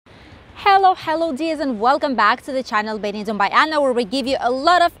Hello dears, and welcome back to the channel Benidorm by Anna, where we give you a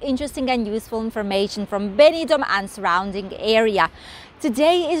lot of interesting and useful information from Benidorm and surrounding area.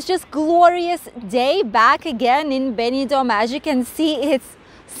 Today is just glorious day back again in Benidorm. As you can see, it's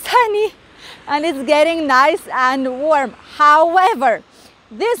sunny and it's getting nice and warm. However,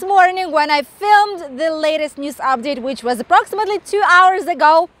 this morning when I filmed the latest news update, which was approximately 2 hours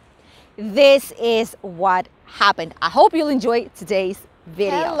ago, this is what happened. I hope you'll enjoy today's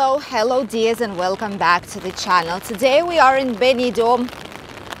video. Hello dears, and welcome back to the channel. Today we are in Benidorm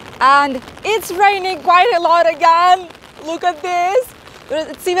and it's raining quite a lot again. Look at this.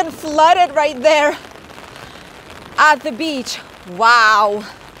 It's even flooded right there at the beach. Wow.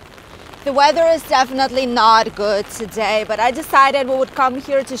 The weather is definitely not good today, but I decided we would come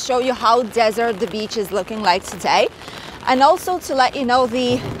here to show you how desert the beach is looking like today, and also to let you know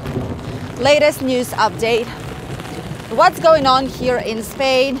the latest news update, what's going on here in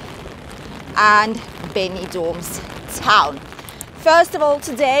Spain and Benidorm's town. First of all,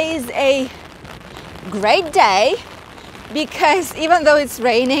 today is a great day because even though it's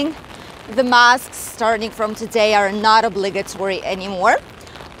raining, the masks starting from today are not obligatory anymore,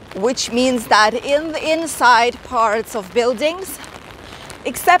 which means that in the inside parts of buildings,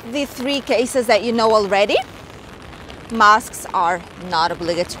 except the 3 cases that you know already, masks are not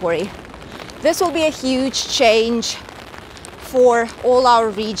obligatory. This will be a huge change for all our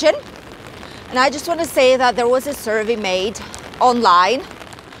region. And I just want to say that there was a survey made online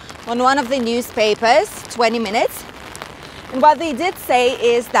on one of the newspapers, 20 minutes. And what they did say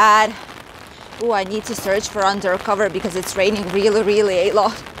is that, oh, I need to search for undercover because it's raining really a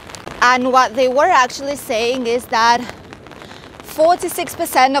lot. And what they were actually saying is that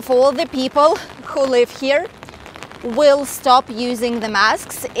 46% of all the people who live here will stop using the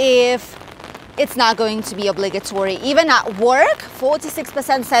masks if it's not going to be obligatory. Even at work,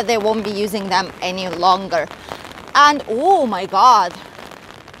 46% said they won't be using them any longer. And oh my God,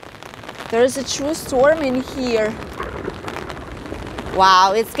 there's a true storm in here.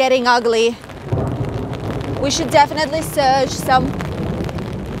 Wow, it's getting ugly. We should definitely search some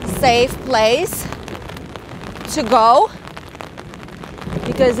safe place to go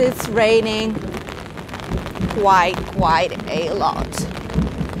because it's raining quite a lot.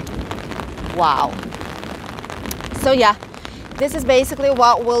 Wow. So yeah, this is basically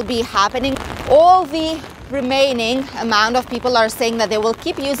what will be happening. All the remaining amount of people are saying that they will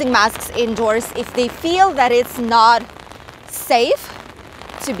keep using masks indoors if they feel that it's not safe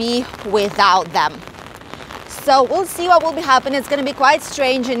to be without them. So we'll see what will be happening. It's going to be quite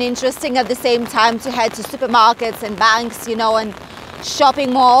strange and interesting at the same time to head to supermarkets and banks, you know, and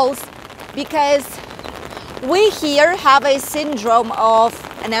shopping malls, because we here have a syndrome of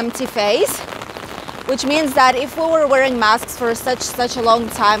an empty face, which means that if we were wearing masks for such a long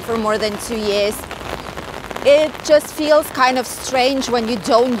time, for more than 2 years, it just feels kind of strange when you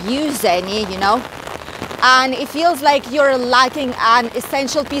don't use any, you know, and it feels like you're lacking an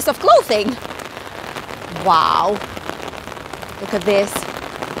essential piece of clothing. Wow, look at this.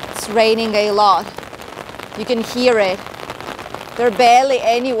 It's raining a lot. You can hear it. There's barely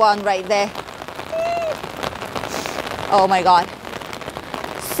anyone right there. Oh my God.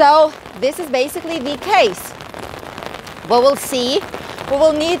 So this is basically the case. But we'll see. We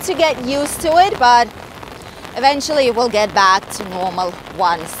will need to get used to it, but eventually we'll get back to normal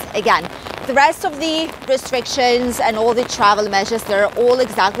once again. The rest of the restrictions and all the travel measures, they're all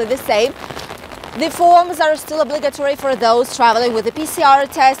exactly the same. The forms are still obligatory for those traveling with a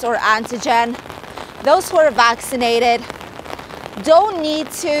PCR test or antigen. Those who are vaccinated don't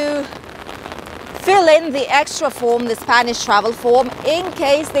need to fill in the extra form, the Spanish travel form, in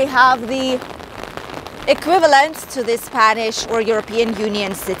case they have the equivalent to the Spanish or European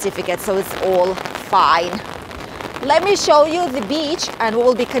Union certificate, so it's all fine. Let me show you the beach and we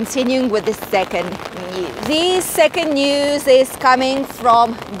will be continuing with the second news. The second news is coming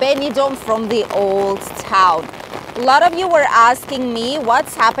from Benidorm, from the old town. A lot of you were asking me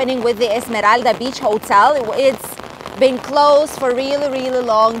what's happening with the Esmeralda Beach Hotel. It's been closed for really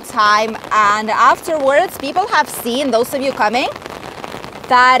long time, and afterwards people have seen, those of you coming,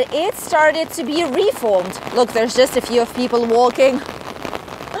 that it started to be reformed. Look, there's just a few of people walking.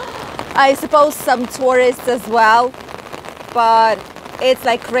 I suppose some tourists as well, but it's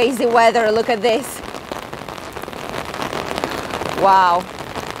like crazy weather. Look at this. Wow.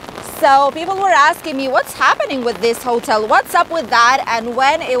 So people were asking me what's happening with this hotel, what's up with that, and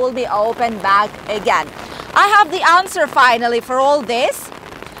when it will be open back again. I have the answer finally for all this,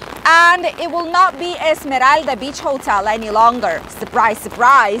 and it will not be Esmeralda Beach Hotel any longer. Surprise,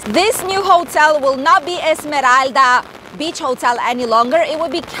 surprise. This new hotel will not be Esmeralda beach hotel any longer. It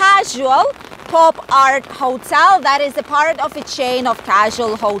would be Casual Pop Art Hotel. That is a part of a chain of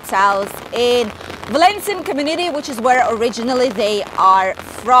casual hotels in Valencian community, which is where originally they are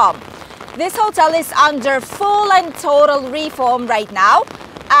from. This hotel is under full and total reform right now,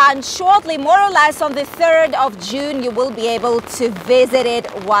 and shortly, more or less on the 3rd of June, you will be able to visit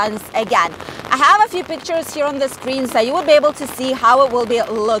it once again. I have a few pictures here on the screen so you will be able to see how it will be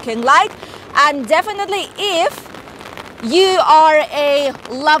looking like. And definitely, if you are a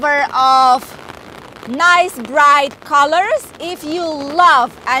lover of nice bright colors, if you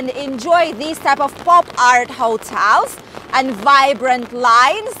love and enjoy these type of pop art hotels and vibrant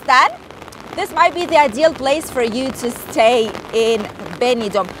lines, then this might be the ideal place for you to stay in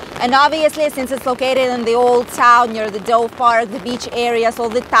Benidorm. And obviously, since it's located in the old town near the Dove Park, the beach areas, all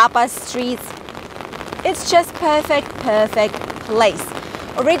the tapas streets, it's just perfect place.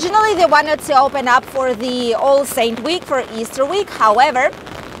 Originally, they wanted to open up for the All Saint Week, for Easter week. However,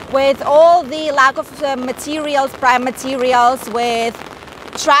 with all the lack of materials, prime materials, with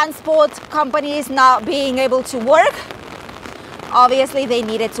transport companies not being able to work, obviously they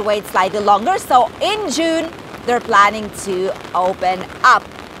needed to wait slightly longer. So in June, they're planning to open up.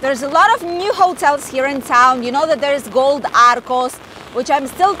 There's a lot of new hotels here in town. You know that there's Gold Arcos, which I'm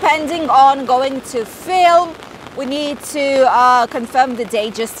still pending on going to film. We need to confirm the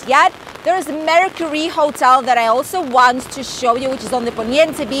date just yet. There's Mercury Hotel that I also want to show you, which is on the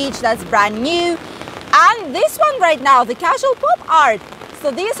Poniente Beach. That's brand new. And this one right now, the Casual Pop Art.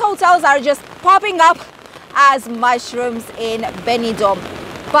 So these hotels are just popping up as mushrooms in Benidorm.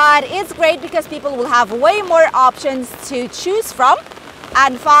 But it's great because people will have way more options to choose from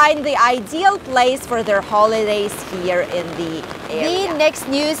and find the ideal place for their holidays here in the area. The next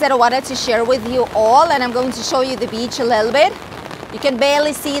news that I wanted to share with you all, and I'm going to show you the beach a little bit. You can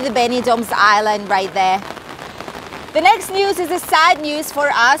barely see the Benidorm's island right there. The next news is a sad news for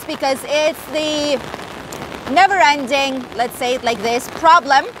us because it's the never-ending, let's say it like this,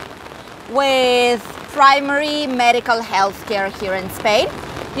 problem with primary medical health care here in Spain.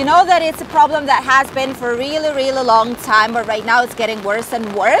 You know that it's a problem that has been for a really long time, but right now it's getting worse and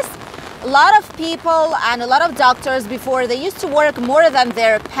worse. A lot of people and a lot of doctors before, they used to work more than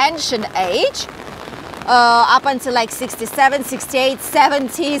their pension age, up until like 67, 68,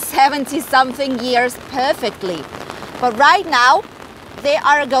 70 something years perfectly. But right now they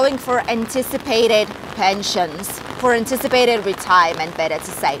are going for anticipated pensions, for anticipated retirement, better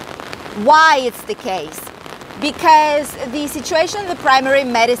to say. Why it's the case? Because the situation in the primary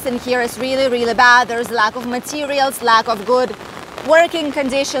medicine here is really bad. There's lack of materials, lack of good working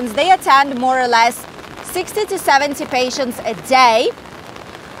conditions. They attend more or less 60 to 70 patients a day,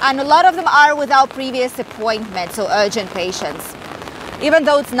 and a lot of them are without previous appointment, so urgent patients, even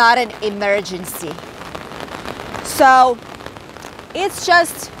though it's not an emergency. So it's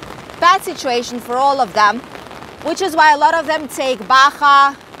just bad situation for all of them, which is why a lot of them take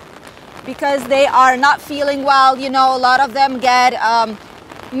baja, because they are not feeling well. You know, a lot of them get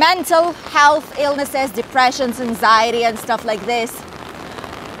mental health illnesses, depressions, anxiety and stuff like this,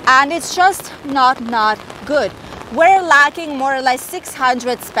 and it's just not good. We're lacking more or less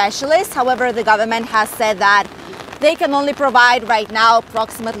 600 specialists. However, the government has said that they can only provide right now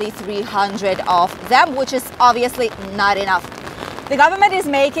approximately 300 of them, which is obviously not enough. The government is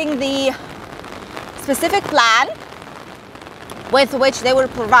making the specific plan with which they will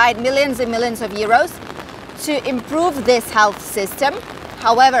provide millions and millions of euros to improve this health system.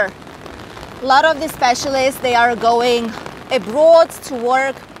 However, a lot of the specialists, they are going abroad to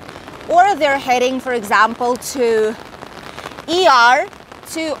work, or they're heading, for example, to ER,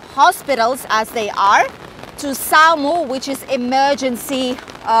 to hospitals as they are, to SAMU, which is emergency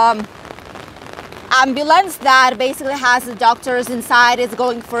ambulance that basically has the doctors inside. It's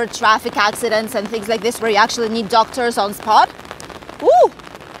going for traffic accidents and things like this, where you actually need doctors on spot. Ooh,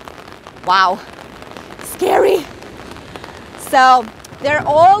 wow, scary. So they're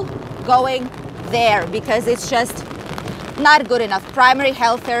all going there because it's just not good enough. Primary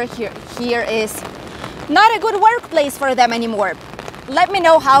health care here is not a good workplace for them anymore. Let me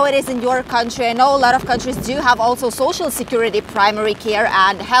know how it is in your country. I know a lot of countries do have also social security, primary care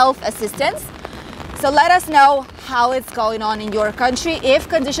and health assistance. So let us know how it's going on in your country, if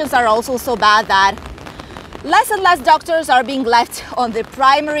conditions are also so bad that less and less doctors are being left on the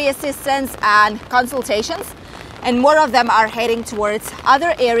primary assistance and consultations, and more of them are heading towards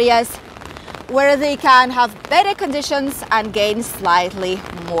other areas where they can have better conditions and gain slightly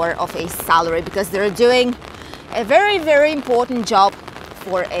more of a salary, because they're doing a very important job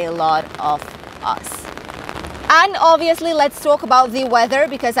for a lot of us. And obviously, let's talk about the weather,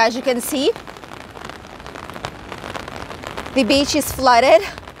 because as you can see, The beach is flooded.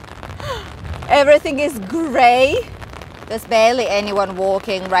 Everything is gray. There's barely anyone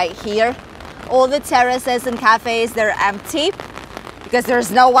walking right here. All the terraces and cafes, they're empty because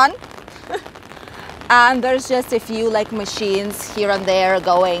there's no one. And there's just a few like machines here and there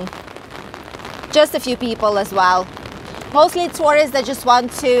going. Just a few people as well. Mostly tourists that just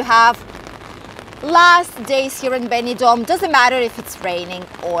want to have last days here in Benidorm. Doesn't matter if it's raining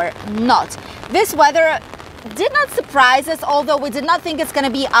or not. This weather did not surprise us, although we did not think it's going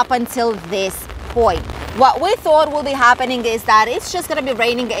to be up until this point. What we thought will be happening is that it's just going to be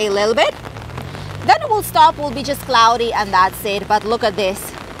raining a little bit. Then it will stop, will be just cloudy, and that's it. But look at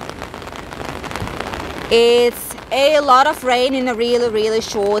this. It's a lot of rain in a really, really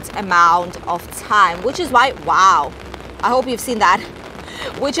short amount of time, which is why, wow, I hope you've seen that,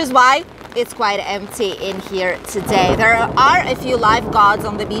 which is why it's quite empty in here today. There are a few lifeguards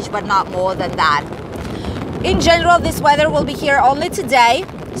on the beach, but not more than that. In general, this weather will be here only today.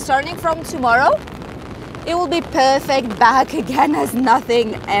 Starting from tomorrow, it will be perfect back again as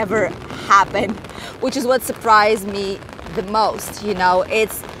nothing ever happened, which is what surprised me the most. You know,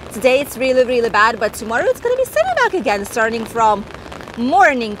 today it's really, really bad, but tomorrow it's going to be sunny back again starting from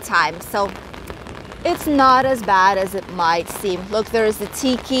morning time. So it's not as bad as it might seem. Look, there's the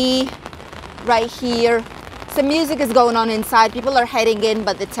tiki right here. Some music is going on inside. People are heading in,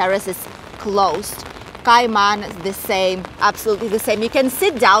 but the terrace is closed. Cayman is the same, absolutely the same. You can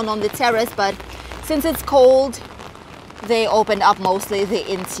sit down on the terrace, but since it's cold, they opened up mostly the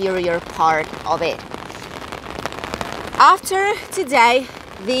interior part of it. After today,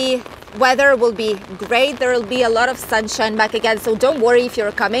 the weather will be great. There will be a lot of sunshine back again, so don't worry if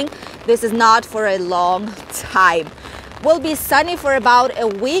you're coming. This is not for a long time. Will be sunny for about a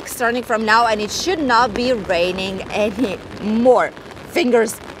week starting from now, and it should not be raining anymore.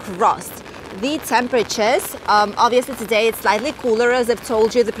 Fingers crossed. The temperatures, obviously today it's slightly cooler, as I've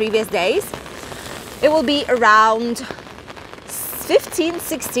told you the previous days. It will be around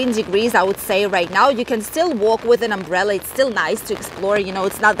 15-16 degrees, I would say right now. You can still walk with an umbrella. It's still nice to explore. You know,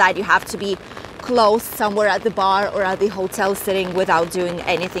 it's not that you have to be close somewhere at the bar or at the hotel sitting without doing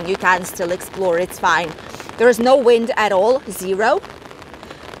anything. You can still explore. It's fine. There is no wind at all, zero.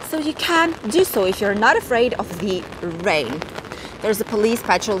 So you can do so if you're not afraid of the rain. There's a police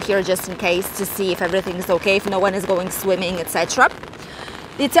patrol here just in case to see if everything is okay, if no one is going swimming, etc.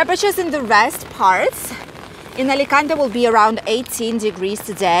 The temperatures in the rest parts, in Alicante will be around 18 degrees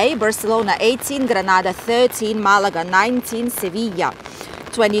today, Barcelona 18, Granada 13, Malaga 19, Sevilla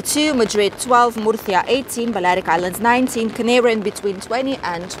 22, Madrid 12, Murcia 18, Balearic Islands 19, Canary in between 20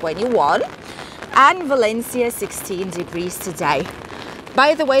 and 21, and Valencia 16 degrees today.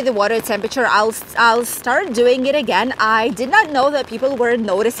 By the way, the water temperature, I'll start doing it again. I did not know that people were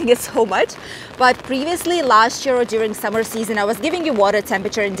noticing it so much, but previously last year or during summer season, I was giving you water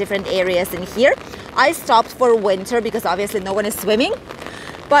temperature in different areas in here. I stopped for winter because obviously no one is swimming,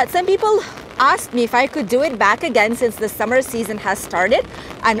 but some people asked me if I could do it back again since the summer season has started,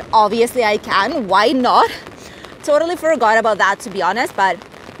 and obviously I can. Why not? Totally forgot about that, to be honest, but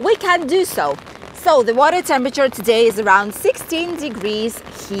we can do so. So the water temperature today is around 16 degrees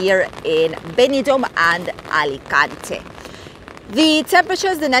here in Benidorm and Alicante. The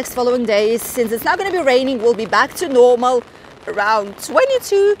temperatures the next following days, since it's not going to be raining, will be back to normal around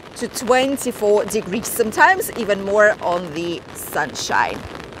 22 to 24 degrees, sometimes even more on the sunshine.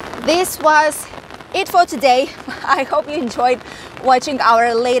 This was it for today. I hope you enjoyed watching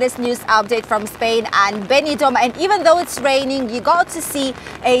our latest news update from Spain and Benidorm, and even though it's raining, you got to see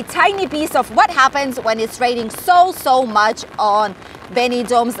a tiny piece of what happens when it's raining so much on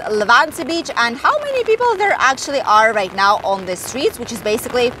Benidorm's Levante Beach and how many people there actually are right now on the streets, which is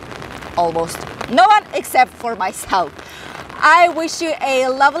basically almost no one except for myself. I wish you a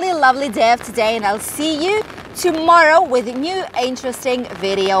lovely day of today, and I'll see you tomorrow with a new interesting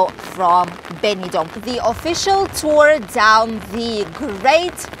video from Benidorm. The official tour down the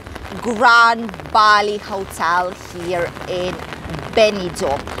great Grand Bali Hotel here in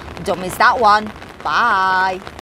Benidorm. Don't miss that one. Bye.